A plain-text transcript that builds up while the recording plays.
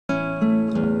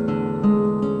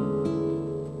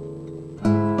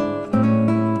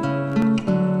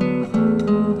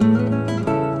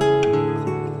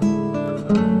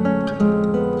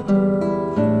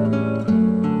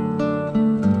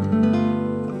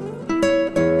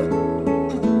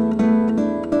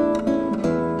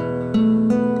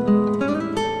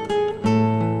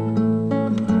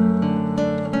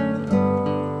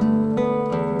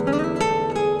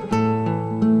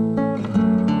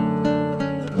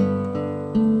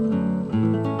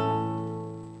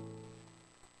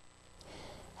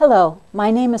Hello,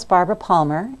 my name is Barbara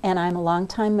Palmer, and I'm a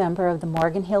longtime member of the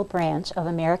Morgan Hill branch of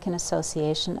American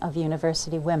Association of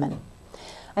University Women.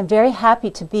 I'm very happy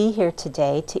to be here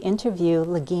today to interview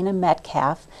Legina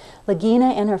Metcalf.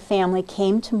 Legina and her family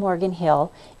came to Morgan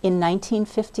Hill in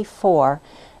 1954.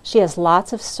 She has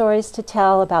lots of stories to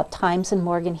tell about times in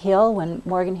Morgan Hill when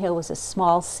Morgan Hill was a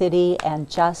small city and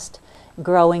just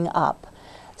growing up.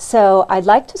 So I'd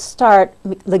like to start,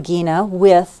 Legina,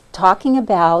 with talking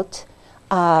about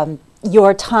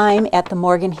your time at the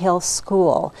Morgan Hill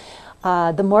School.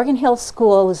 The Morgan Hill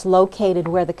School is located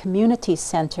where the community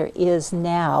center is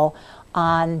now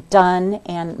on Dunn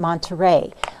and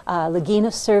Monterey.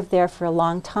 Legina served there for a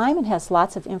long time and has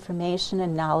lots of information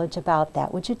and knowledge about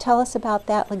that. Would you tell us about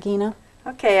that, Legina?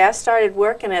 Okay, I started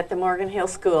working at the Morgan Hill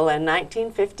School in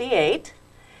 1958,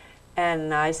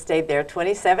 and I stayed there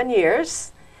 27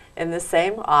 years in the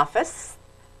same office,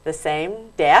 the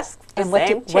same desk, the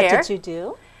same chair. What did you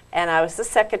do? And I was the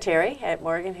secretary at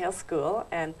Morgan Hill School,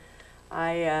 and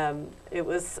it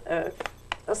was a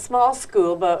small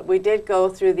school, but we did go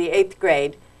through the 8th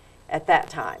grade at that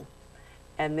time.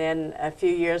 And then a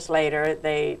few years later,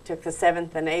 they took the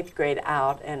 7th and 8th grade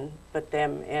out and put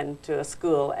them into a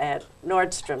school at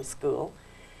Nordstrom School.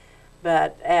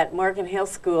 But at Morgan Hill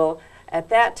School, at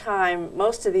that time,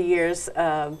 most of the years,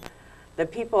 the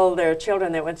people, their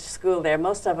children that went to school there,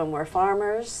 most of them were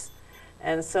farmers.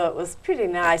 And so it was pretty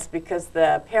nice because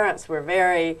the parents were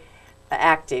very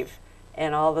active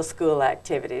in all the school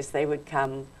activities. They would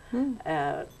come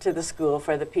to the school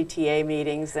for the PTA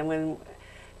meetings, and when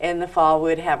in the fall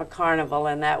we'd have a carnival,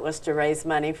 and that was to raise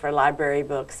money for library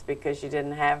books because you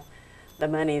didn't have the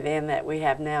money then that we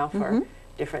have now for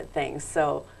different things.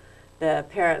 So the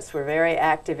parents were very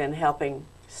active in helping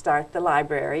start the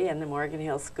library in the Morgan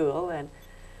Hill School. And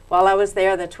while I was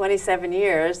there the 27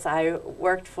 years, I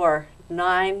worked for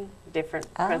 9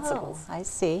 different principals. I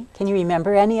see. Can you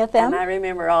remember any of them? And I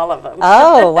remember all of them.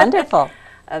 Oh, wonderful.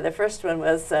 The first one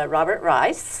was Robert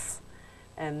Rice,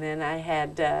 and then I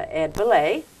had Ed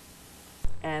Belay,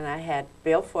 and I had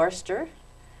Bill Forster,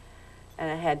 and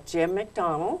I had Jim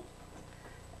McDonald,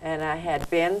 and I had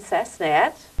Ben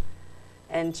Sassnett,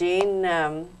 and Jean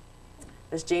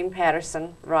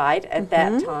Patterson Wright at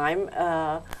that time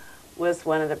was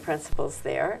one of the principals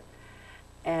there,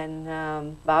 and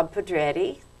Bob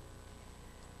Pedretti.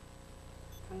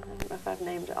 I don't know if I've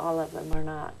named all of them or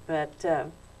not, but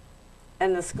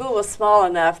and the school was small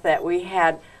enough that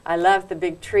I loved the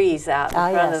big trees out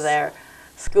in front of their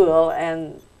school,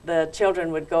 and the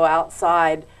children would go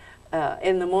outside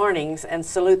in the mornings and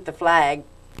salute the flag.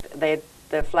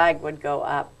 The flag would go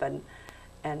up,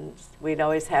 and we'd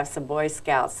always have some Boy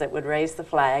Scouts that would raise the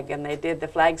flag, and they did the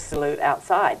flag salute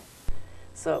outside.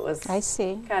 So it was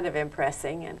kind of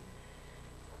impressing. And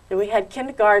we had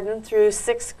kindergarten through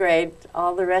 6th grade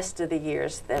all the rest of the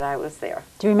years that I was there.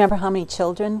 Do you remember how many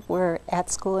children were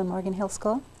at school in Morgan Hill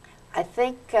School? I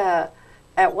think at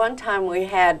one time we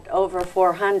had over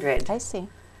 400. I see.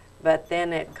 But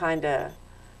then it kind of,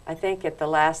 I think at the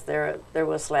last there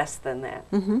was less than that.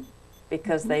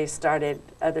 Because they started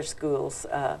other schools,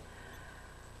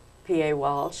 P.A.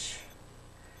 Walsh,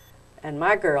 and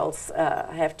my girls,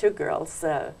 I have 2 girls,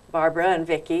 Barbara and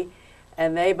Vicki,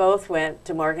 and they both went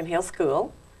to Morgan Hill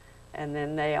School, and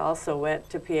then they also went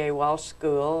to P.A. Walsh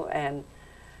School and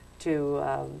to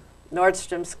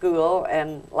Nordstrom School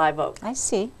and Live Oak. I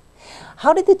see.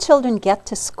 How did the children get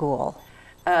to school?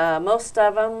 Most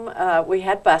of them, we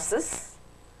had buses.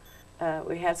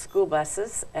 We had school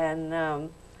buses, and of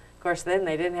course, then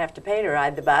they didn't have to pay to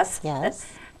ride the bus. Yes.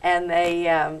 And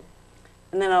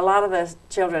then a lot of the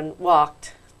children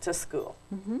walked to school.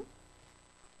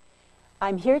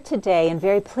 I'm here today and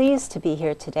very pleased to be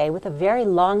here today with a very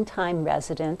long-time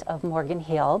resident of Morgan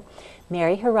Hill,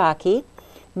 Mary Hiraki.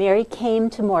 Mary came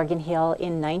to Morgan Hill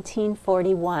in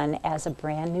 1941 as a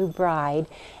brand new bride,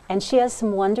 and she has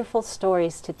some wonderful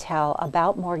stories to tell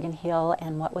about Morgan Hill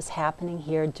and what was happening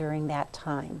here during that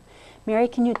time. Mary,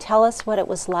 can you tell us what it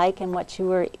was like and what you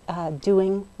were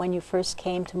doing when you first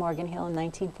came to Morgan Hill in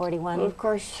 1941? Well, of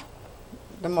course,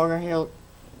 the Morgan Hill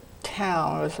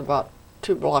town was about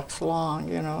 2 blocks long,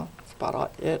 you know, it's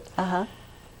about it.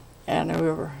 And we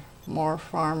were more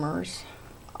farmers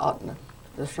out in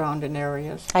the surrounding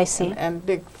areas. I see. And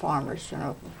big farmers, you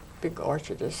know, big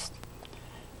orchardists.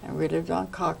 And we lived on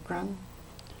Cochran,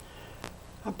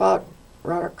 about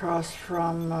right across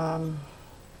from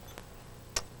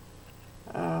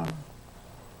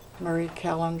Marie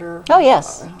Callender. Oh,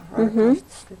 yes. Right across the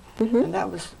street. And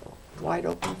that was wide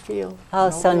open field. Oh,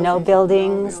 so no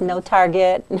buildings, no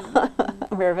Target,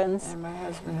 Mervyn's. And my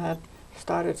husband had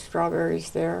started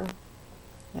strawberries there.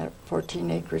 Had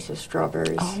 14 acres of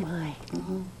strawberries. Oh my.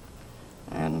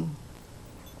 And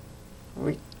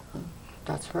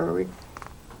that's where we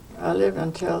lived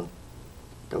until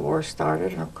the war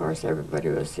started, and of course everybody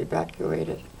was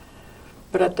evacuated.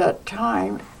 But at that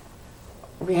time,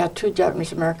 we had 2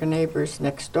 Japanese American neighbors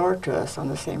next door to us on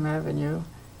the same avenue,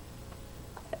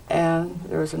 and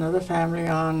there was another family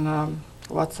on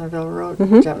Watsonville Road,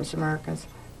 Japanese Americans,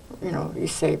 you know, you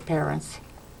say parents.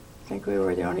 I think we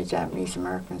were the only Japanese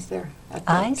Americans there at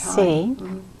that time. I see.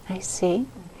 I see.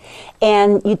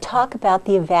 And you talk about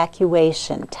the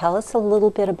evacuation. Tell us a little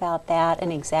bit about that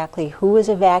and exactly who was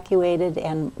evacuated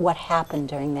and what happened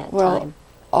during that time.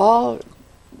 All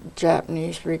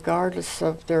Japanese, regardless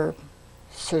of their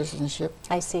citizenship,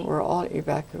 I see. were all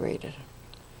evacuated.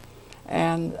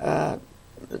 And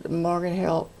Morgan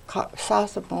Hill,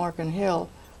 south of Morgan Hill,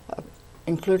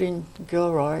 including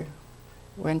Gilroy,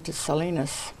 went to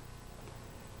Salinas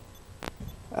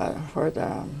for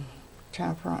the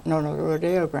the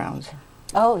rodeo grounds.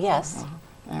 Oh, yes.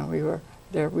 And we were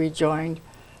there. We joined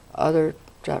other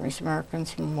Japanese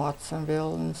Americans from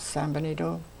Watsonville and San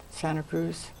Benito, Santa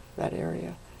Cruz, that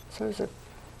area. So it was a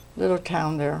little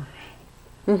town there.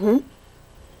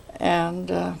 And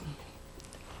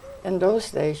in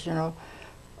those days, you know,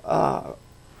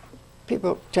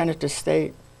 people tended to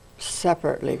stay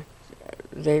separately.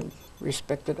 They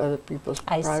respected other people's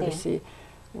privacy.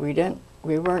 We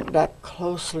weren't that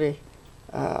closely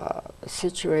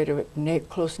situated with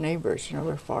close neighbors. You know,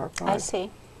 we're far apart. I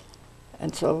see.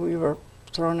 And so we were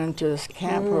thrown into this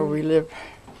camp where we lived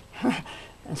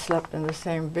and slept in the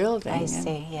same building. I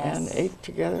see, yes. And ate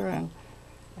together, and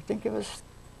I think it was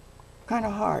kind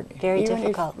of hard. Very even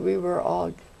difficult. If we were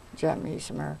all Japanese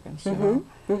Americans, you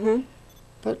know.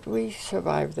 But we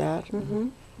survived that,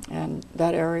 and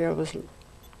that area was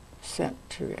sent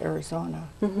to Arizona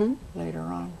later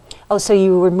on. Oh, so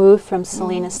you were moved from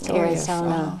Salinas to Yes,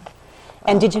 Arizona.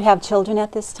 And did you have children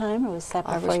at this time, or was that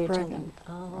I before was your pregnant.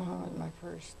 children? My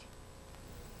first.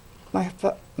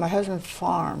 My husband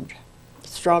farmed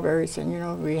strawberries, and you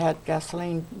know, we had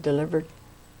gasoline delivered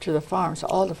to the farms.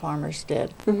 All the farmers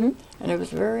did, and it was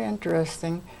very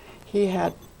interesting. He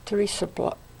had two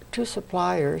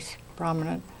suppliers,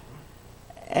 prominent,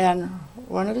 and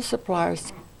one of the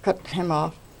suppliers cut him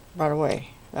off right away.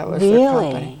 That was their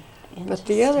company. But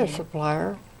the other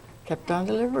supplier kept on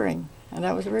delivering, and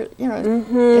that was really, you know,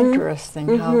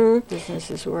 interesting how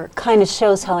businesses work. Kind of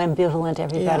shows how ambivalent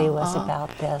everybody was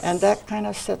about this. And that kind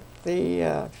of set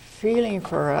the feeling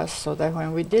for us, so that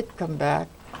when we did come back,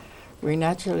 we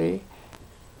naturally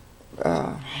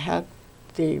had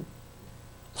the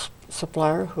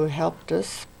supplier who helped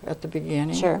us at the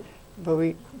beginning. Sure. But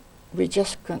we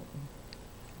just couldn't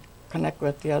connect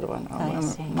with the other one.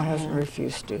 My husband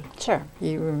refused to. Sure.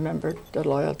 He remembered the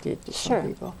loyalty to some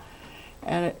people.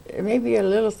 And it may be a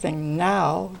little thing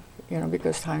now, you know,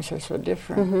 because times are so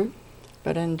different.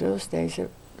 But in those days,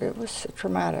 it was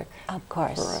traumatic. Of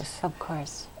course. For us. Of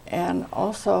course. And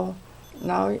also,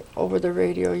 now over the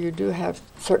radio, you do have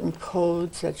certain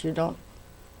codes that you don't,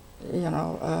 you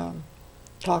know,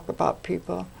 talk about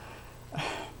people.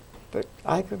 But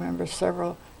I can remember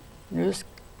several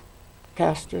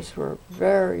newscasters were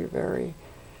very, very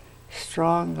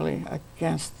strongly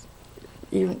against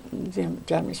even the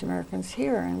Japanese Americans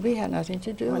here, and we had nothing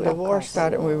to do. When the war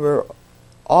started, we were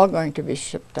all going to be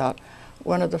shipped out.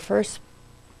 One of the first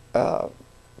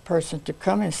person to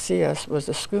come and see us was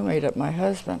a schoolmate of my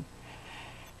husband,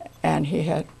 and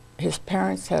his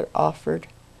parents had offered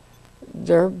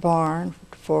their barn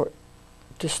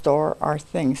to store our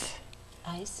things.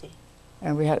 I see.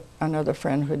 And we had another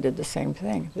friend who did the same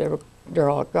thing. They're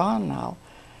all gone now.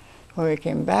 When we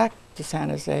came back to San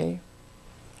Jose,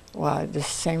 well, the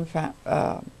same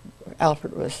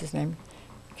Alfred was his name,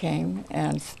 came,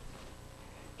 and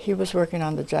he was working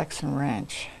on the Jackson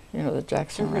Ranch, you know, the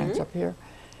Jackson Ranch up here,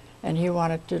 and he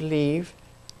wanted to leave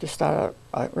to start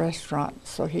a restaurant,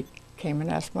 so he came and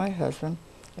asked my husband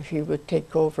if he would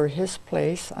take over his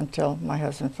place until my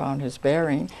husband found his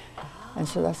bearing. And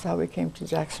so that's how we came to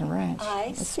Jackson Ranch.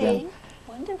 I see.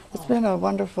 Wonderful. It's been a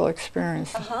wonderful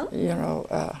experience, you know,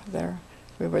 there.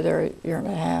 We were there a year and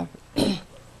a half.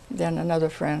 Then another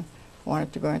friend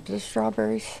wanted to go into the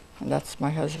strawberries, and that's my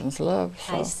husband's love.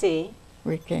 So I see.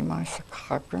 we came on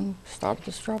Cochran, started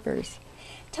the strawberries.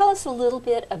 Tell us a little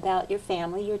bit about your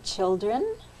family, your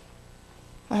children.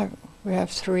 We have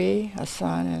 3, a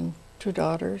son and 2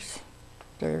 daughters.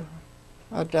 They're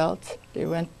adults. They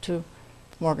went to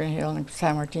Morgan Hill and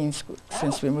San Martin school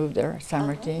since we moved there, San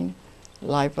Martin,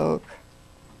 Live Oak,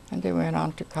 and they went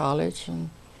on to college,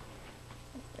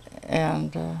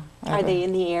 And Are they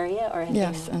in the area or? Have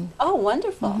Yes. they- And Oh,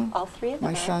 wonderful! All three of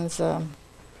them. my are. son's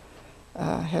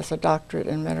has a doctorate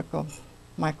in medical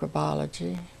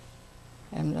microbiology,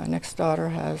 and my next daughter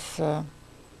has a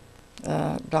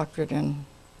doctorate in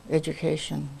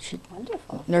education.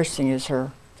 Wonderful. Nursing is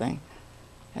her thing.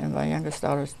 And my youngest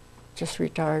daughter's just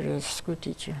retired as a school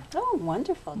teacher. Oh,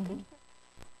 wonderful. Good.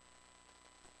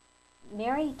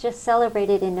 Mary just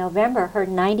celebrated in November her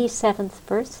 97th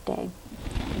birthday.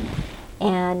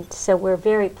 And so we're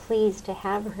very pleased to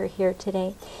have her here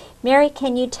today. Mary,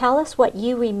 can you tell us what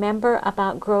you remember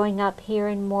about growing up here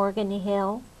in Morgan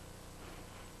Hill?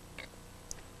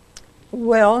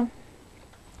 Well,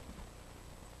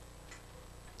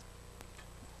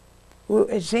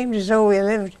 it seemed as though we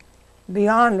lived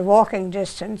beyond walking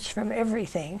distance from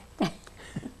everything,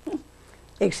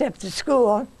 except the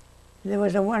school. There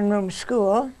was a one-room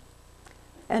school,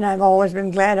 and I've always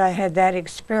been glad I had that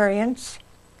experience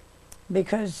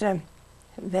because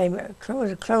they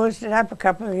closed it up a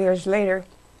couple of years later.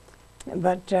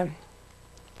 But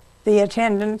the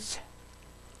attendance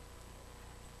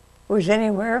was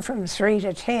anywhere from 3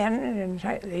 to 10 in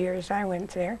the years I went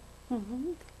there.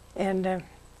 And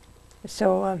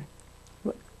so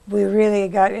we really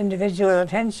got individual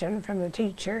attention from the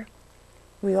teacher.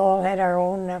 We all had our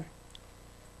own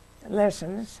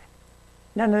lessons.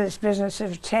 None of this business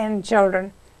of 10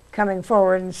 children coming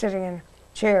forward and sitting in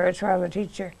chairs while the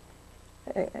teacher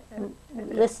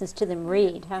Listens to them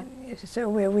read, huh? so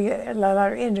we had a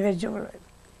lot of individual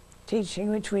teaching,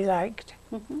 which we liked.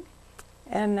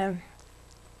 And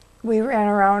we ran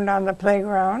around on the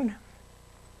playground.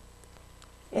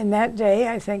 In that day,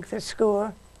 I think the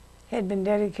school had been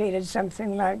dedicated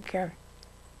something like an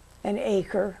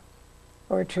acre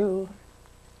or two,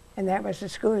 and that was the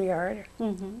schoolyard.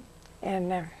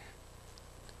 And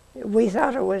we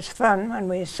thought it was fun when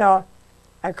we saw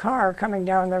a car coming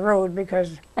down the road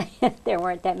because There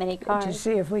weren't that many to cars.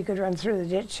 see if we could run through the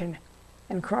ditch and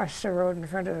cross the road in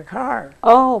front of the car.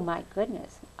 Oh, my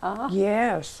goodness. Oh.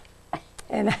 Yes.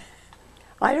 And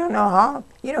I don't know how,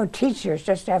 you know, teachers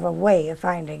just have a way of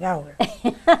finding out.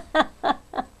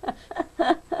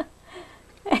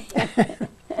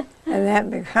 And that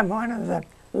become one of the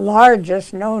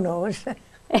largest no-nos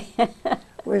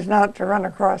was not to run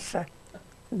across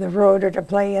the road or to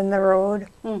play in the road.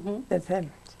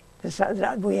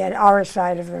 That we had our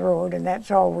side of the road, and that's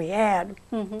all we had.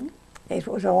 It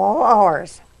was all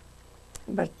ours.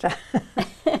 But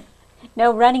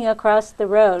No running across the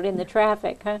road in the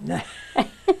traffic, huh?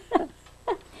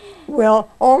 well,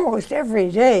 almost every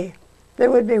day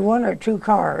there would be 1 or 2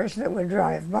 cars that would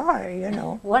drive by, you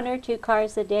know, 1 or 2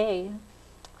 cars a day.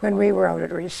 when we were out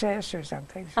at recess or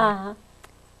something. So,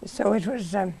 so it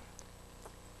was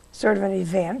sort of an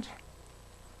event,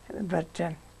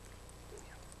 but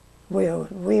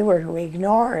we were to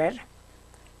ignore it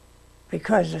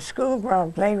because the school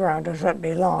playground was what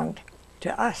belonged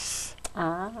to us.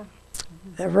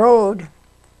 The road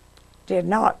did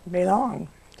not belong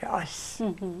to us.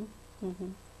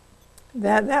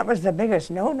 That was the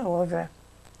biggest no-no of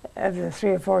the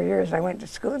 3 or 4 years I went to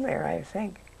school there, I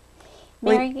think.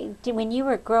 Mary, when you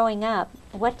were growing up,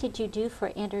 what did you do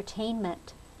for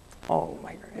entertainment Oh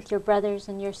my goodness. with your brothers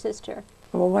and your sister?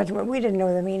 Well, we didn't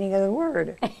know the meaning of the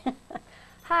word.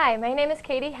 Hi, my name is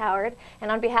Katie Howard, and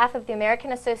on behalf of the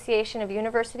American Association of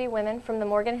University Women from the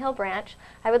Morgan Hill branch,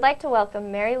 I would like to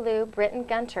welcome Mary Lou Britton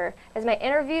Gunter as my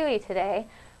interviewee today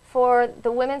for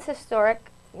the Women's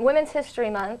History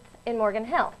Month in Morgan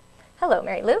Hill. Hello,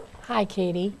 Mary Lou. Hi,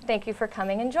 Katie. Thank you for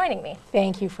coming and joining me.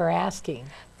 Thank you for asking.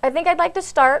 I think I'd like to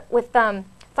start with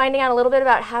finding out a little bit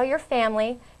about how your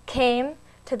family came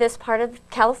to this part of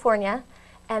California,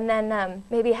 and then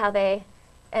maybe how they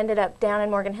ended up down in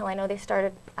Morgan Hill. I know they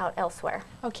started out elsewhere.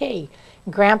 Okay,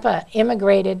 Grandpa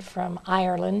immigrated from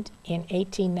Ireland in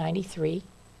 1893.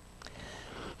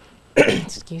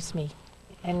 Excuse me.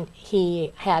 And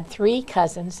he had 3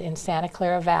 cousins in Santa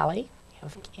Clara Valley,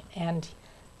 and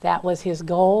that was his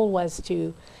goal, was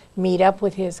to meet up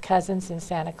with his cousins in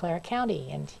Santa Clara County.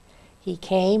 And he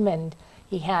came, and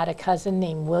he had a cousin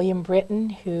named William Britton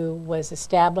who was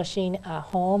establishing a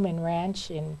home and ranch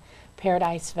in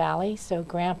Paradise Valley, so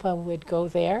Grandpa would go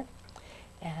there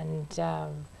and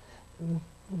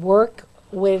work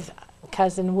with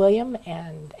cousin William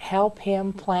and help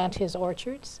him plant his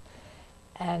orchards.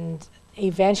 And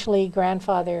eventually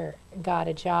Grandfather got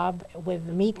a job with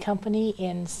the meat company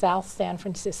in South San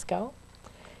Francisco,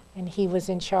 and he was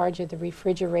in charge of the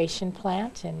refrigeration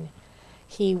plant, and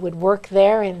he would work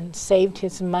there and saved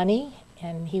his money,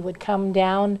 and he would come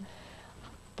down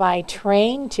by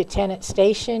train to Tennant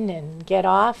Station and get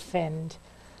off and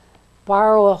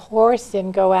borrow a horse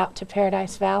and go out to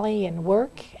Paradise Valley and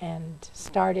work, and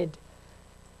started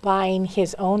buying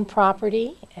his own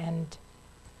property. And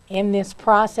in this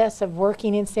process of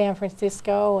working in San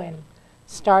Francisco and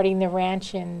starting the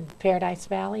ranch in Paradise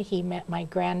Valley, he met my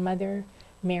grandmother,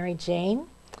 Mary Jane.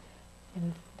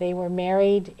 And they were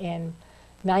married in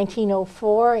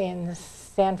 1904 in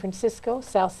San Francisco,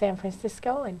 South San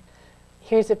Francisco. And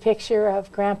here's a picture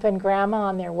of Grandpa and Grandma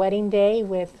on their wedding day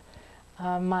with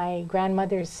my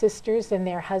grandmother's sisters and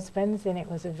their husbands. And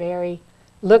it was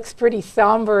looks pretty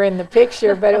somber in the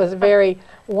picture, but it was a very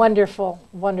wonderful,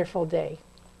 wonderful day.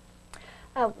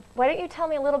 Why don't you tell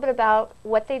me a little bit about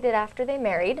what they did after they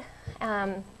married?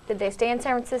 Did they stay in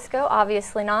San Francisco?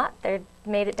 Obviously not. They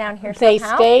made it down here They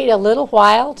somehow. stayed a little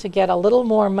while to get a little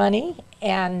more money,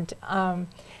 and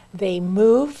they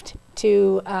moved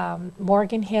to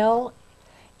Morgan Hill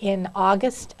in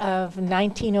August of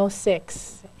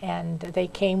 1906, and they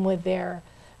came with their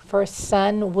first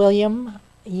son, William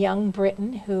Young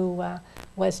Britton, who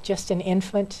was just an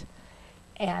infant,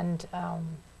 and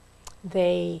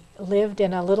they lived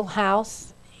in a little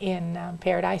house in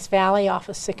Paradise Valley off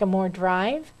of Sycamore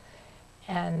Drive,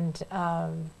 and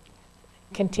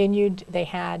continued.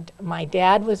 My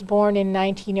dad was born in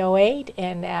 1908,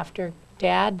 and after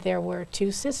Dad there were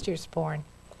two sisters born.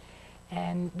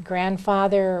 And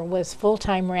grandfather was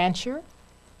full-time rancher,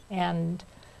 and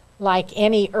like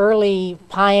any early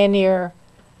pioneer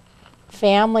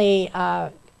family,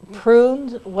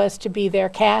 prunes was to be their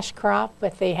cash crop,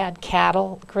 but they had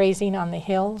cattle grazing on the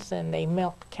hills, and they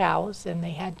milked cows, and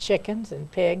they had chickens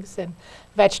and pigs and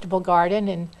vegetable garden,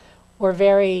 and were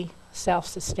very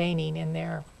self-sustaining in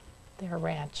their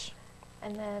ranch.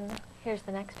 And then here's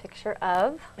the next picture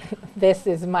of. This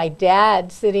is my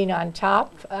dad sitting on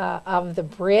top of the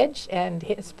bridge, and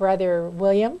his brother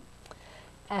William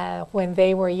when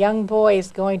they were young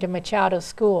boys going to Machado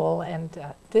School, and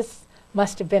this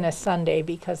must have been a Sunday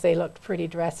because they looked pretty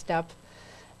dressed up,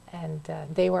 and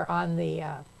they were on the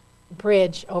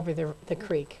bridge over the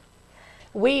creek.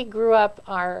 We grew up,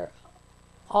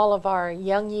 all of our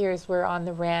young years were on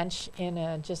the ranch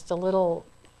in just a little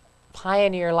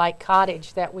pioneer-like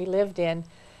cottage that we lived in.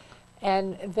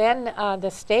 And then the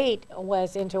state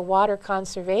was into water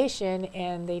conservation,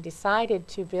 and they decided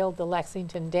to build the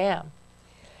Lexington Dam.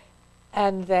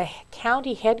 And the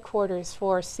county headquarters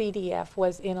for CDF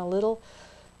was in a little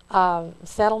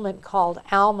settlement called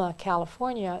Alma,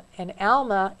 California, and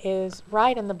Alma is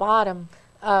right in the bottom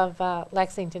of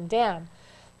Lexington Dam.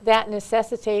 That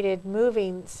necessitated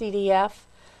moving CDF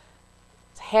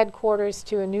headquarters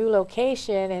to a new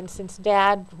location, and since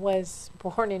Dad was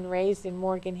born and raised in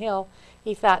Morgan Hill,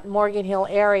 he thought Morgan Hill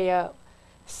area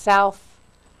south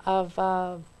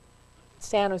of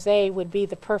San Jose would be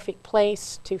the perfect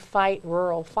place to fight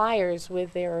rural fires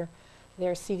with their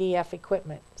CDF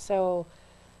equipment. So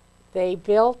they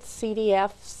built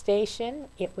CDF station.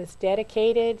 It was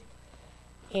dedicated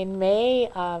in May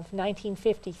of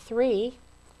 1953,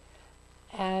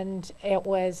 and it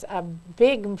was a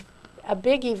big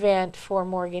event for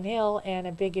Morgan Hill and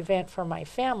a big event for my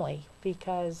family,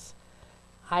 because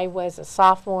I was a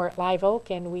sophomore at Live Oak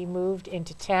and we moved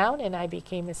into town, and I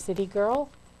became a city girl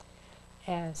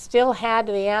and still had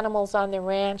the animals on the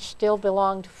ranch, still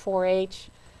belonged to 4-H,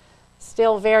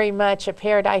 still very much a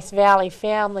Paradise Valley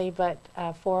family, but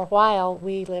for a while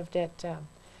we lived at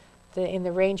in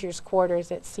the Rangers'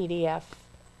 quarters at CDF.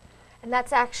 And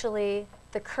that's actually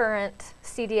the current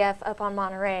CDF up on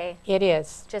Monterey. It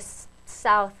is. Just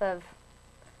south of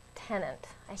Tennant,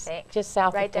 I think. Just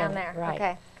south right of down Tennant, there. right.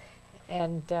 Okay.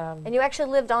 And you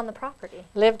actually lived on the property.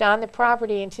 lived on the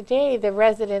property, and today the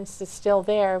residence is still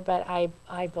there, but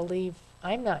I believe,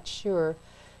 I'm not sure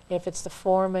if it's the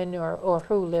foreman or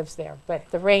who lives there,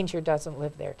 but the ranger doesn't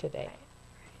live there today.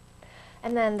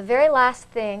 And then the very last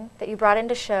thing that you brought in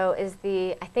to show is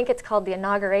I think it's called the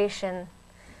inauguration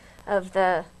of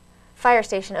the fire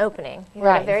station opening. You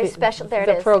had a very special, there it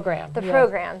is. The program. The yeah.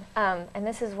 program. And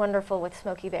this is wonderful with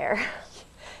Smokey Bear.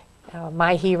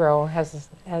 My hero,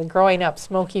 growing up,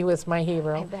 Smokey was my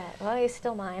hero. I bet. Well, he's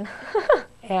still mine.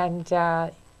 And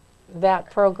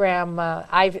that program,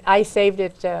 I saved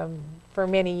it for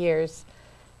many years.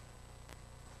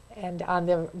 And on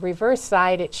the reverse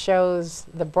side, it shows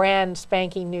the brand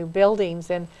spanking new buildings.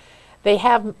 And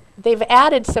they've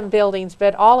added some buildings,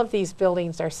 but all of these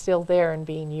buildings are still there and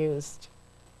being used.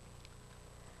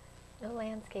 No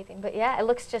landscaping, but yeah, it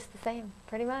looks just the same,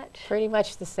 pretty much. Pretty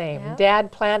much the same. Yeah.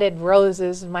 Dad planted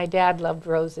roses, and my dad loved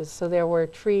roses, so there were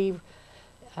tree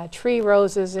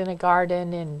roses in a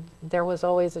garden, and there was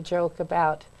always a joke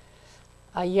about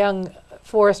a young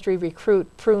forestry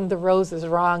recruit pruned the roses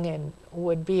wrong and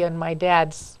would be in my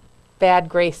dad's bad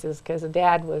graces, because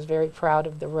Dad was very proud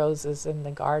of the roses in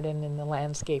the garden and the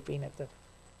landscaping at the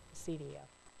CDF.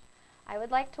 I would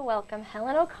like to welcome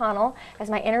Helen O'Connell as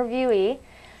my interviewee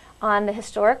on the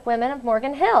historic women of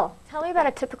Morgan Hill. Tell me about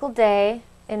a typical day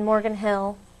in Morgan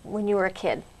Hill when you were a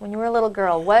kid, when you were a little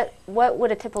girl. What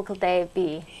would a typical day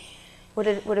be? What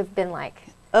it would have been like?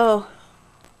 Oh,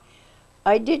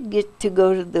 I did get to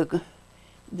go to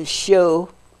the show.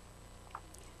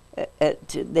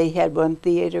 They had one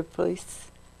theater place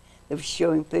that was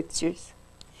showing pictures.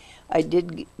 I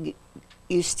did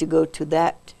used to go to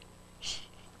that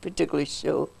particular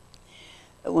show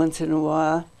once in a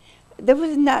while. There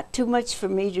was not too much for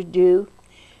me to do.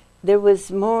 There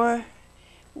was more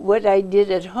what I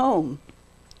did at home,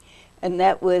 and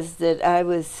that was that I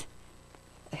was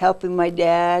helping my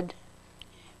dad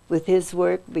with his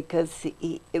work, because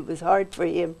it was hard for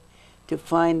him to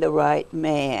find the right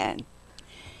man.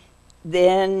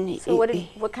 Then So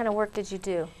what kind of work did you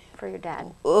do for your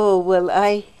dad? Oh, well,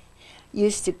 I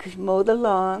used to mow the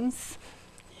lawns,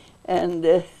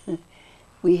 and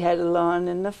we had a lawn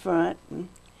in the front. And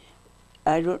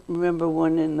I don't remember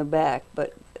one in the back,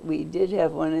 but we did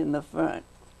have one in the front.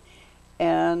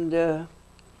 And there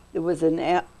was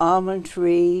an almond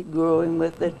tree growing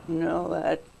with it and all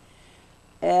that.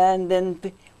 And then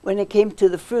when it came to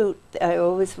the fruit, I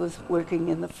always was working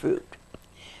in the fruit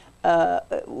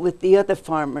with the other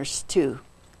farmers too,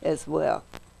 as well.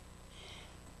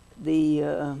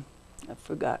 I've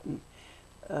forgotten,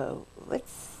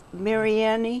 what's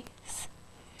Marianne?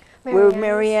 Where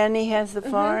Marianne has the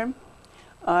farm.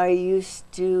 I used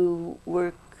to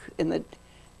work in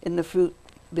the fruit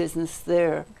business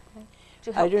there. Okay. Did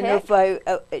you help I don't know if I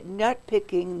not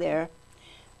picking there.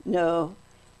 No,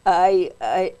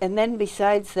 and then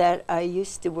besides that, I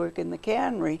used to work in the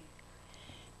cannery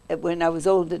when I was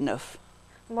old enough.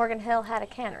 Morgan Hill had a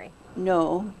cannery.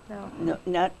 No, No.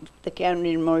 not the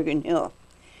cannery in Morgan Hill.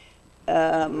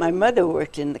 My mother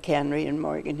worked in the cannery in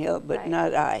Morgan Hill, but Right.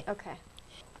 not I. Okay.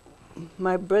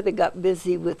 My brother got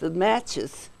busy with the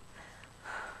matches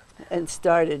and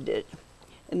started it.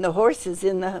 And the horses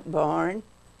in the barn,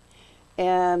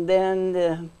 and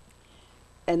then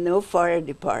and no fire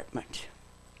department.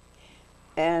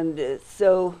 And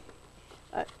so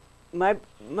my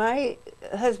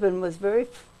husband was very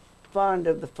fond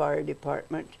of the fire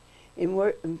department.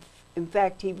 In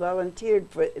fact, he volunteered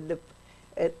for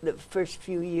at the first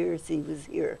few years he was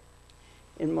here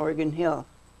in Morgan Hill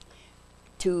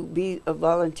to be a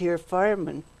volunteer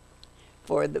fireman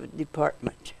for the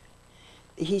department.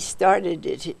 He started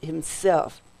it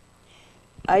himself.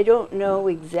 I don't know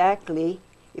exactly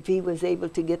if he was able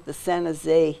to get the San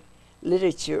Jose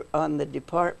literature on the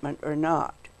department or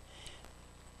not.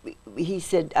 He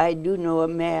said, I do know a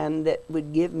man that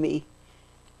would give me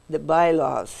the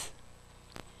bylaws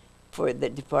for the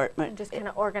department. And just kind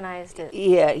of organized it.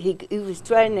 Yeah, he was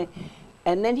trying to,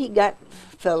 and then he got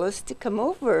fellows to come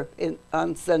over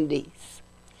on Sundays,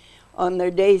 on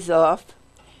their days off,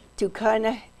 to kind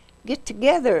of get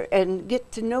together and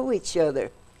get to know each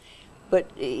other.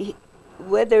 But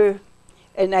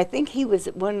and I think he was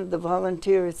one of the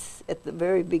volunteers at the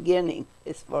very beginning,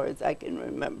 as far as I can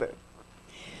remember.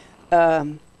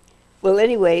 Well,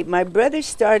 anyway, my brother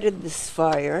started this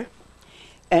fire,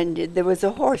 and there was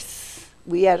a horse.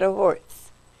 We had a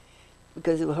horse,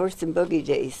 because it was horse and buggy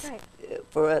days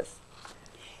for us.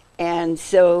 And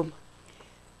so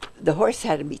the horse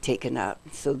had to be taken out.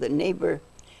 So the neighbor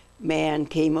man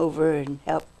came over and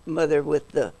helped Mother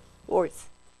with the horse.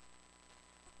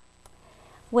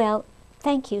 Well,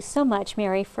 thank you so much,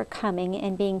 Mary, for coming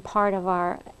and being part of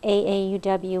our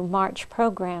AAUW March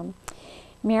program.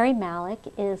 Mary Malik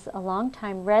is a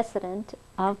longtime resident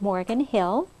of Morgan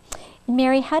Hill. And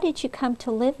Mary, how did you come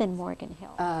to live in Morgan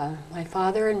Hill? My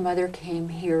father and mother came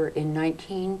here in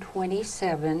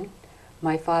 1927.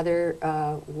 My father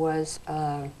was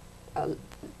a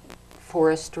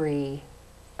forestry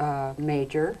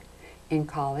major in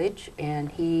college,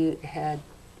 and he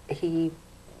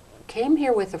came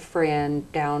here with a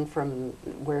friend down from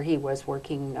where he was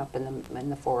working up in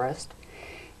the forest,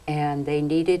 and they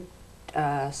needed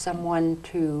someone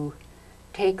to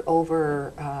take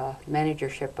over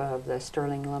managership of the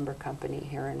Sterling Lumber Company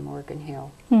here in Morgan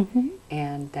Hill. Mm-hmm.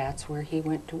 And that's where he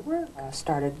went to work.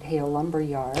 Started Hale Lumber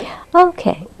Yard,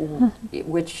 Okay.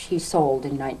 which he sold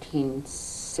in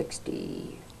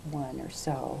 1961 or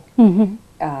so, Mm-hmm.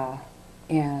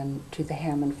 and to the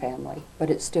Hammond family, but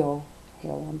it's still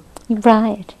Hale Lumber.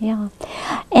 Right, yeah.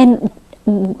 And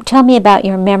tell me about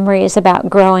your memories about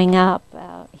growing up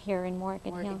here in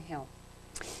Morgan Hill. Morgan Hill.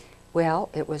 Well,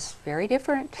 it was very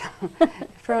different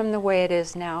from the way it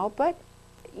is now, but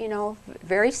you know,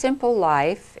 very simple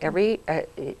life.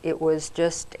 It was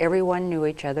just everyone knew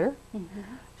each other,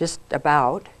 just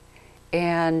about,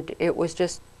 and it was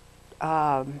just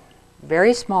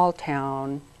very small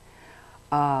town.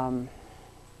 I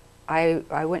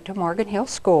went to Morgan Hill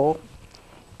School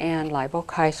and Live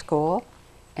Oak High School,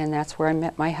 and that's where I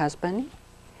met my husband.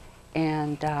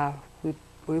 And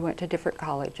we went to different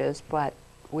colleges, but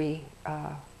we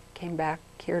came back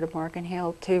here to Morgan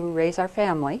Hill to raise our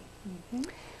family.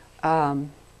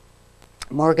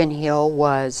 Morgan Hill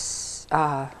was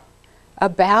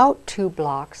about 2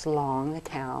 blocks along the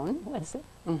town. Was it?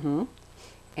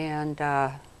 And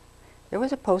there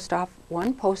was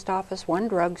one post office, one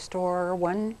drugstore,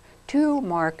 2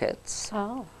 markets.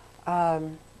 Oh.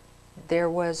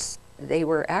 They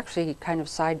were actually kind of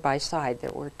side by side.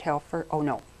 There were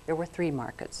there were 3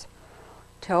 markets.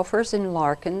 Telfer's and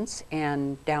Larkin's,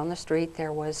 and down the street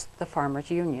there was the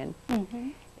Farmers Union,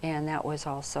 and that was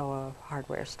also a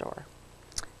hardware store.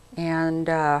 And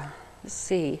let's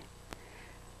see,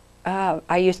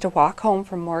 I used to walk home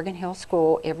from Morgan Hill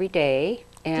School every day.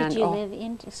 And did you live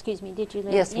in, excuse me, did you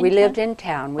live yes, in we town? lived in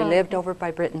town. We lived okay. over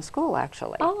by Britton School,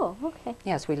 actually. Oh, okay.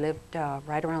 Yes, we lived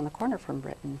right around the corner from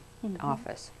Britton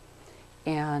office.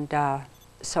 And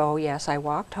so, yes, I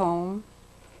walked home,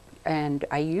 and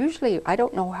I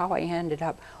don't know how I ended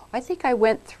up. I think I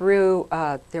went through,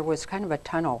 there was kind of a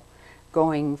tunnel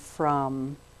going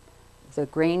from the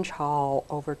Grange Hall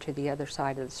over to the other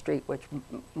side of the street, which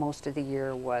most of the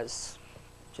year was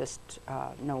just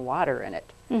no water in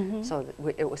it. So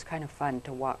it was kind of fun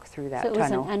to walk through that tunnel. So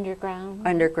it was an underground?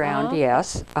 Underground, Oh,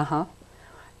 yes.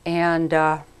 And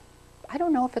I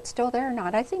don't know if it's still there or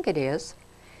not. I think it is.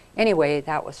 Anyway,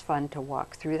 that was fun to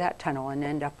walk through that tunnel and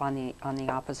end up on the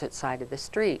opposite side of the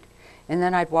street. And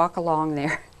then I'd walk along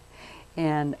there,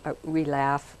 and we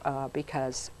laugh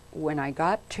because when I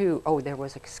got to, there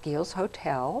was a Skeels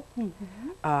Hotel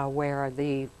where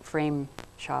the frame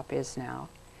shop is now.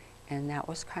 And that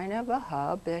was kind of a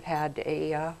hub. It had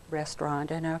a restaurant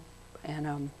and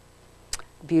a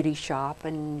beauty shop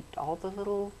and all the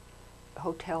little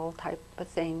hotel type of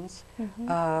things.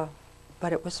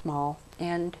 But it was small.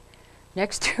 And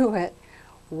next to it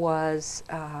was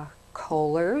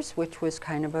Kohler's, which was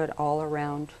kind of an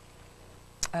all-around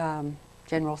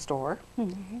general store.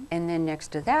 And then next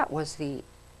to that was the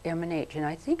M&H, and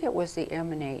I think it was the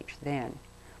M&H then.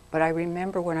 But I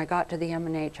remember when I got to the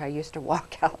M&H, I used to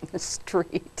walk out in the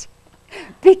street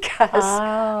because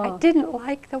I didn't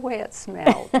like the way it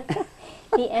smelled.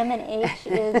 The M&H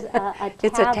is a tavern.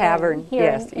 It's a tavern, here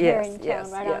yes, in town,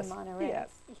 yes, right yes, on Monterey. yes.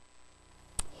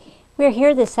 We're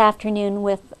here this afternoon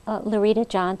with Loretta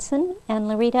Johnson. And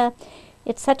Loretta,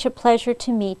 it's such a pleasure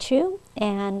to meet you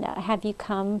and have you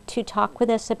come to talk with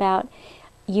us about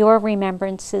your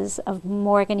remembrances of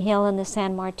Morgan Hill and the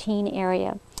San Martin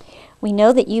area. We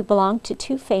know that you belong to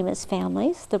 2 famous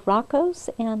families, the Roccos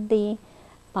and the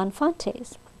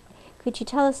Bonfantes. Could you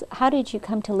tell us, how did you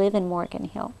come to live in Morgan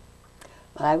Hill?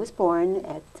 Well, I was born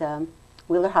at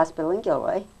Wheeler Hospital in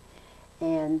Gilroy,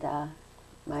 and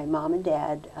my mom and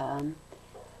dad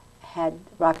had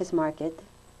Roccos Market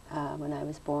when I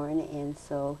was born, and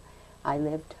so I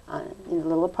lived in a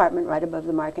little apartment right above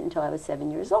the market until I was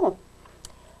 7 years old.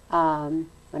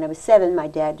 When I was 7, my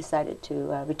dad decided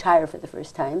to retire for the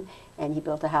first time, and he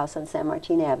built a house on San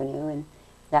Martin Avenue, and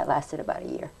that lasted about a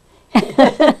year.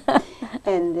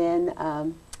 And then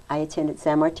I attended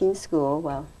San Martin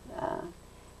School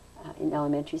in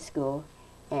elementary school,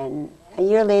 and a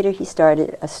year later he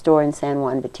started a store in San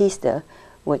Juan Bautista,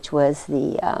 which was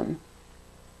the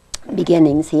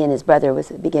beginnings, he and his brother was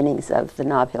the beginnings of the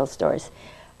Nob Hill stores.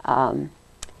 I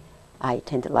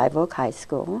attended Live Oak High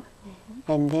School.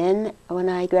 And then when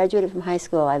I graduated from high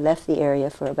school, I left the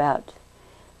area for about,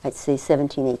 I'd say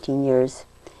 17, 18 years.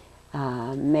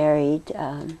 Married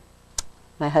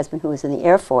my husband, who was in the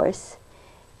Air Force,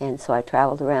 and so I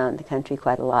traveled around the country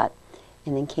quite a lot,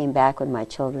 and then came back when my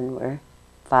children were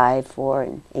 5, 4,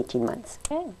 and 18 months.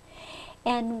 Okay.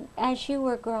 And as you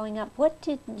were growing up, what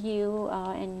did you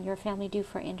and your family do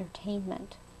for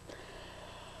entertainment?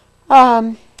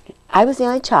 I was the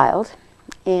only child,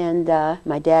 and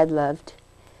my dad loved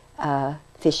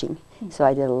fishing, so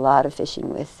I did a lot of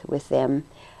fishing with them.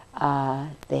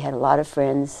 They had a lot of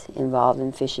friends involved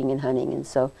in fishing and hunting, and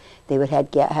so they would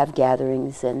have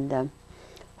gatherings, and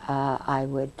I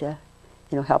would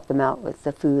help them out with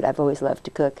the food. I've always loved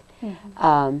to cook.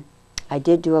 I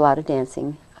did do a lot of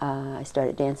dancing. I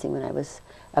started dancing when I was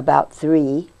about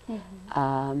 3,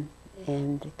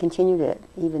 and continued it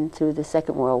even through the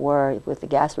Second World War with the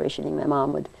gas rationing. My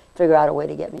mom would figure out a way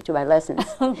to get me to my lessons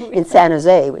in San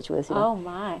Jose, which was, you know, Oh,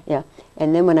 my. yeah.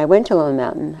 And then when I went to Lone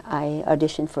Mountain, I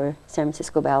auditioned for San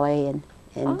Francisco Ballet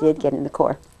and did get in the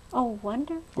corps. Oh,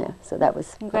 wonderful. Yeah, so that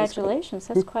was Congratulations.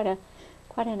 That's quite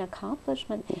an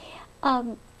accomplishment.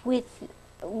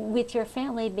 With your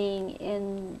family being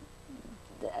in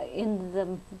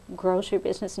the grocery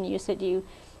business, and you said you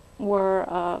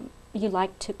were you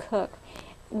liked to cook,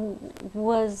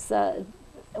 was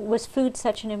food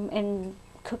such and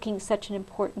cooking such an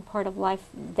important part of life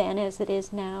then as it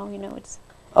is now? You know, it's.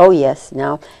 Oh yes,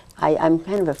 now I'm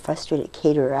kind of a frustrated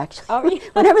caterer actually. Are you?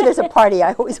 Whenever there's a party,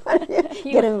 I always want to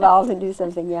get involved and do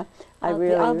something. Yeah,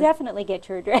 I'll definitely get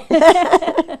your address.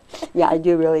 Yeah, I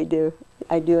really do.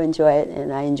 I do enjoy it,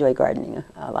 and I enjoy gardening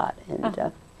a lot,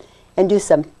 and do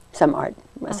some art,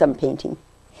 some painting.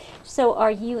 So,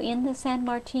 are you in the San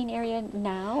Martin area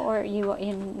now, or are you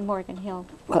in Morgan Hill?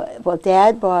 Well,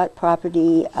 Dad bought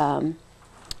property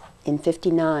in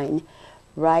 '59,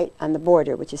 right on the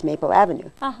border, which is Maple Avenue.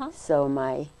 So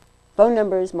my phone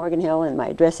number is Morgan Hill, and my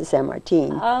address is San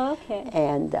Martin. Oh, okay.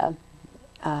 And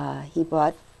he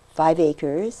bought 5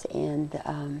 acres, and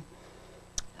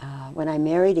when I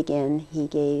married again, he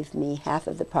gave me half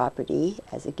of the property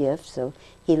as a gift. So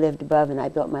he lived above, and I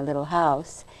built my little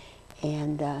house,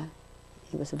 and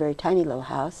it was a very tiny little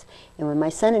house. And when my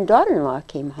son and daughter-in-law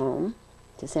came home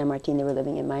to San Martin, they were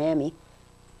living in Miami.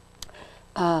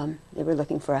 They were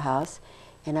looking for a house,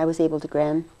 and I was able to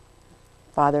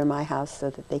grandfather my house so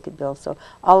that they could build. So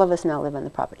all of us now live on the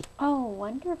property. Oh,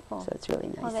 wonderful. So it's really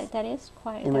nice. Well, that is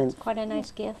quite, And that's quite a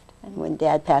nice gift. And when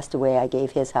Dad passed away, I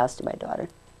gave his house to my daughter.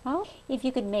 oh, if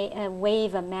you could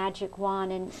wave a magic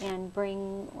wand and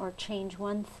bring or change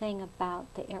one thing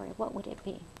about the area, what would it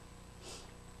be?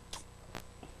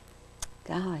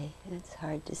 Golly, it's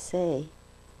hard to say.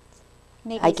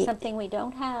 Maybe something we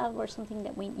don't have, or something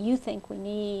that you think we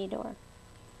need, or.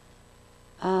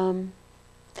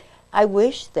 I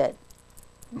wish that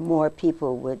more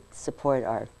people would support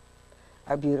our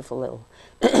beautiful little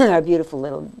our beautiful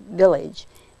little village,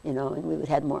 you know, and we would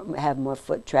have more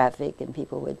foot traffic, and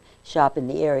people would shop in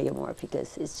the area more,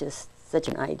 because it's just such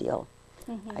an ideal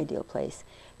place.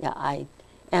 Yeah, I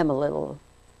am a little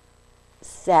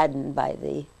saddened by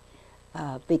the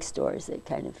big stores that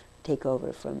kind of take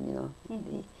over from, you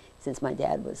know, since my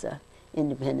dad was a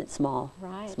independent small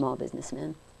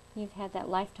businessman. You've had that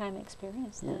lifetime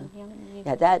experience then.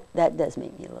 Yeah, that does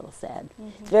make me a little sad.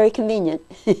 It's very convenient,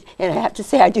 and I have to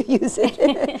say I do use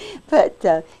it.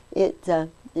 But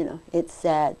you know, it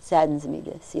saddens me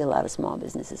to see a lot of small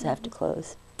businesses have to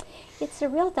close. It's a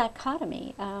real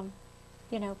dichotomy,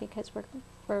 you know, because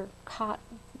we're caught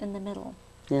in the middle.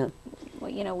 Yeah.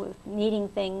 You know, with needing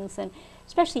things, and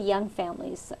especially young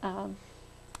families,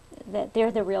 that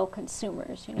they're the real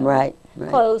consumers. You know, right.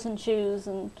 Clothes and shoes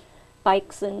and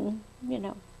bikes and, you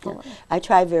know. Yeah. I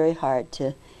try very hard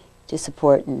to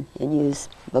support and use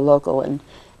the local, and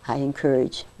I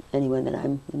encourage anyone that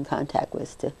I'm in contact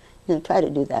with to, you know, try to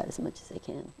do that as much as they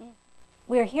can.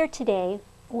 We're here today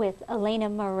with Elena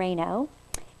Moreno.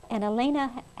 And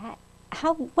Elena,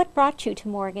 what brought you to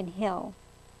Morgan Hill?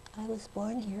 I was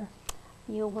born here.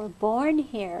 You were born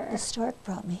here. The stork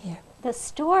brought me here. The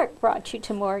stork brought you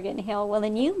to Morgan Hill. Well,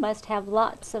 then you must have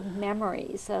lots of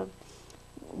memories of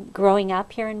growing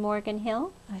up here in Morgan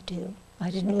Hill. I do.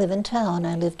 I didn't live in town.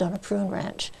 I lived on a prune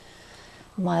ranch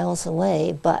miles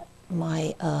away, but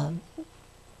my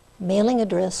mailing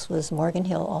address was Morgan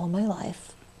Hill all my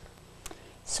life.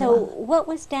 So what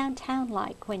was downtown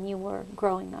like when you were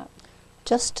growing up?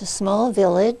 Just a small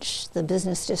village. The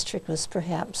business district was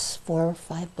perhaps 4 or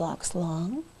 5 blocks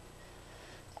long.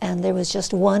 And there was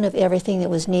just one of everything that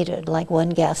was needed, like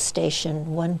one gas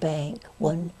station, one bank,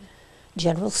 one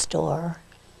general store,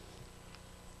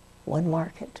 one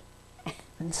market,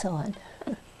 and so on.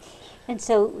 And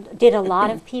so did a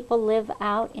lot of people live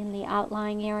out in the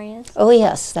outlying areas? Oh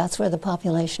yes, that's where the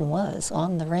population was,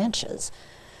 on the ranches,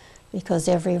 because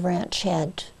every ranch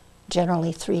had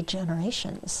generally 3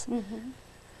 generations.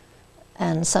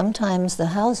 And sometimes the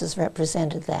houses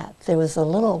represented that. There was a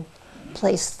little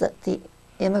place that the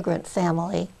immigrant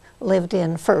family lived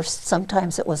in first.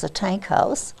 Sometimes it was a tank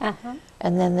house.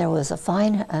 And then there was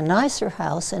a nicer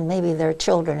house, and maybe their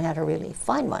children had a really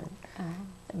fine one,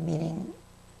 meaning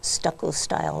stucco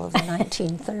style of the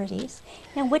 1930s.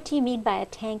 Now, what do you mean by a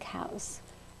tank house?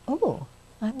 Oh,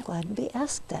 I'm glad to be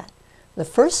asked that. The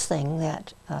first thing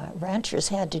that ranchers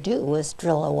had to do was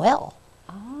drill a well.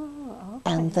 Oh,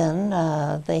 okay. And then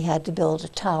they had to build a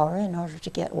tower in order to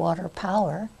get water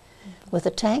power with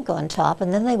a tank on top,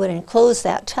 and then they would enclose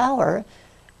that tower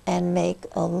and make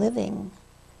a living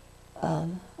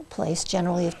place,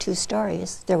 generally of 2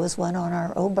 stories. There was one on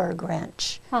our Oberg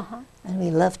ranch, and we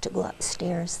loved to go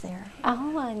upstairs there.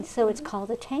 Oh, and so it's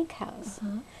called a tank house.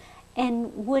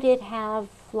 And would it have,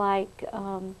 like,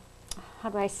 how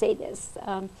do I say this,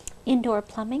 indoor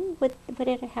plumbing? Would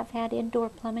it have had indoor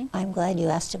plumbing? I'm glad you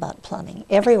asked about plumbing.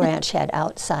 Every ranch had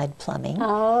outside plumbing,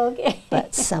 Oh, okay.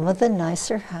 but some of the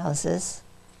nicer houses,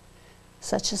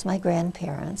 such as my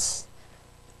grandparents,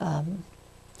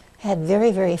 had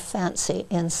very, very fancy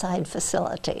inside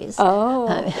facilities.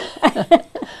 Oh.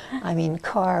 I mean,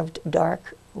 carved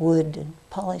dark wood and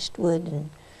polished wood, and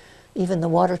even the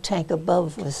water tank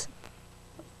above was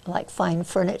like fine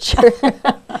furniture.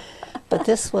 But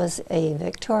this was a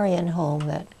Victorian home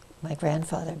that my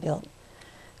grandfather built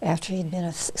after he'd been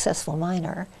a successful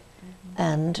miner.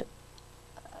 And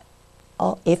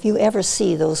if you ever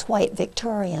see those white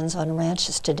Victorians on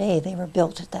ranches today, they were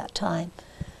built at that time,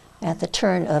 at the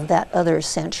turn of that other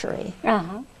century.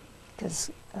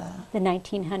 Because the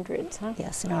 1900s, huh?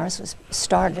 yes, and ours was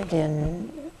started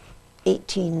in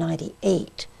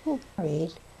 1898.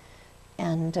 Read.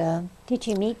 And did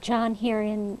you meet John here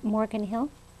in Morgan Hill?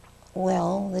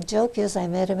 well, the joke is I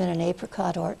met him in an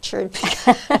apricot orchard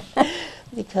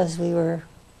because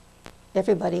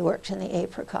everybody worked in the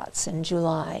apricots in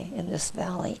July in this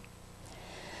valley.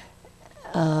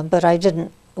 But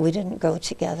we didn't go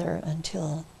together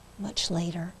until much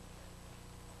later,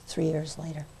 3 years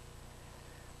later.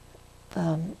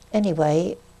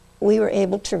 Anyway, we were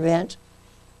able to rent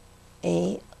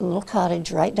a little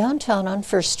cottage right downtown on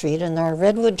First Street, and our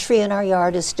redwood tree in our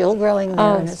yard is still growing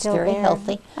there, and it's very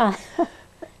healthy.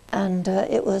 And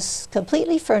it was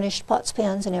completely furnished, pots,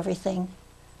 pans, and everything,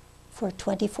 for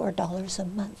 $24 a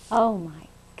month. Oh my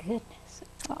goodness.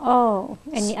 Oh,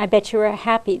 and I bet you were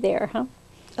happy there, huh?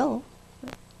 Oh,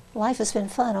 life has been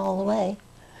fun all the way.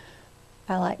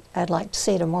 I'd like to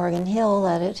say to Morgan Hill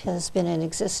that it has been in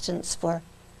existence for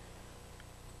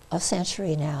a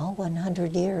century now,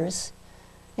 100 years,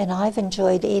 and I've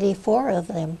enjoyed 84 of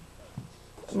them.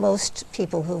 Most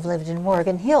people who've lived in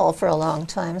Morgan Hill for a long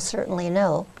time certainly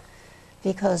know,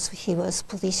 because he was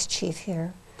police chief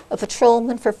here, a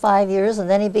patrolman for 5 years, and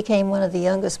then he became one of the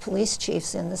youngest police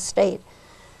chiefs in the state,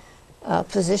 a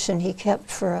position he kept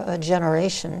for a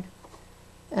generation.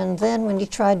 And then when he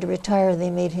tried to retire, they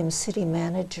made him city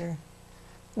manager,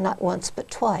 not once but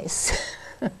twice.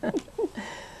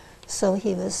 So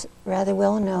he was rather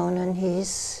well known, and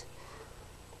he's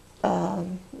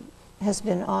has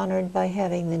been honored by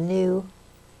having the new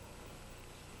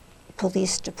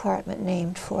police department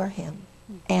named for him.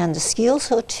 And the Skeels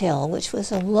Hotel, which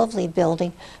was a lovely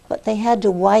building, but they had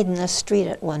to widen the street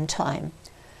at one time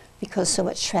because so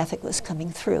much traffic was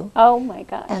coming through. Oh my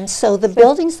gosh. And so the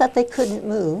buildings that they couldn't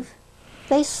move,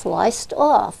 they sliced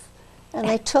off, and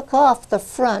they took off the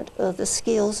front of the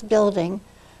Skeels building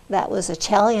that was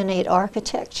Italianate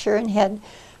architecture and had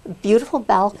beautiful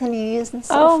balconies and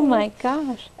so forth. Oh my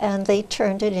gosh. And they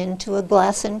turned it into a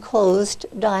glass enclosed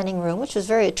dining room, which was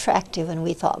very attractive and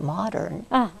we thought modern.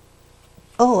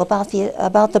 Oh, about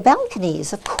the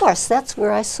balconies, of course, that's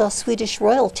where I saw Swedish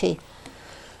royalty.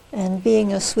 And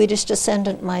being a Swedish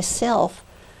descendant myself,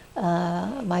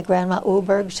 my grandma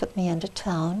Oberg took me into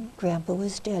town. Grandpa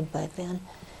was dead by then.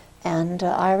 And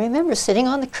I remember sitting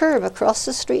on the curb across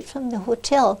the street from the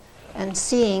hotel and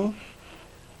seeing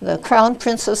the Crown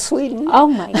Prince of Sweden. Oh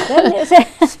my goodness.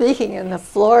 Speaking, and the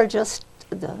floor just,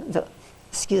 the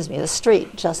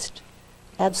street just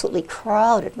absolutely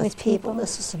crowded with people.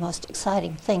 This was the most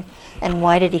exciting thing. And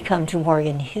why did he come to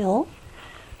Morgan Hill?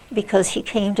 Because he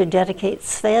came to dedicate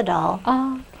Svedal,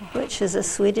 which is a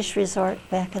Swedish resort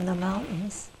back in the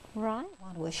mountains. Right. I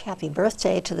want to wish happy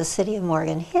birthday to the city of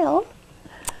Morgan Hill.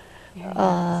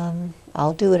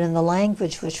 I'll do it in the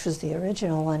language, which was the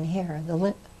original one here,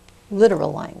 the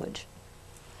literal language.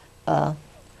 The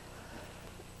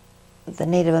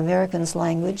Native Americans'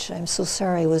 language, I'm so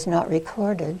sorry, was not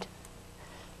recorded,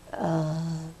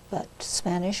 but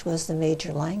Spanish was the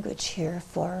major language here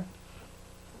for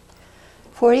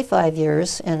 45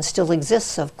 years and still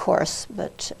exists, of course,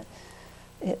 but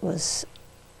it was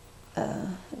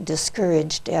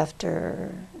discouraged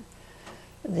after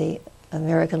the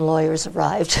American lawyers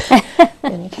arrived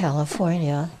in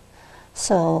California.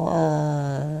 So,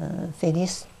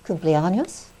 feliz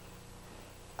cumpleaños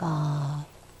a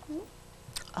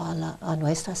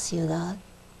nuestra ciudad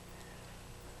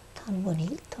tan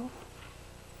bonito,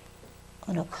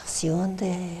 una ocasión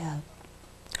de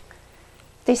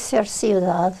ser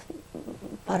ciudad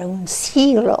para un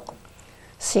siglo,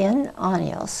 100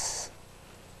 años.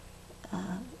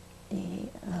 Y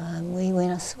muy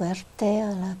buena suerte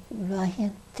a la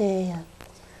gente.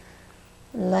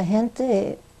 La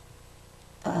gente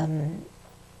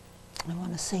I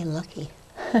want to say lucky,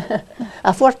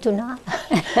 afortunadas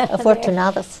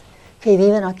que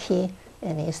viven aquí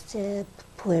en este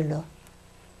pueblo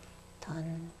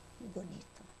tan bonito.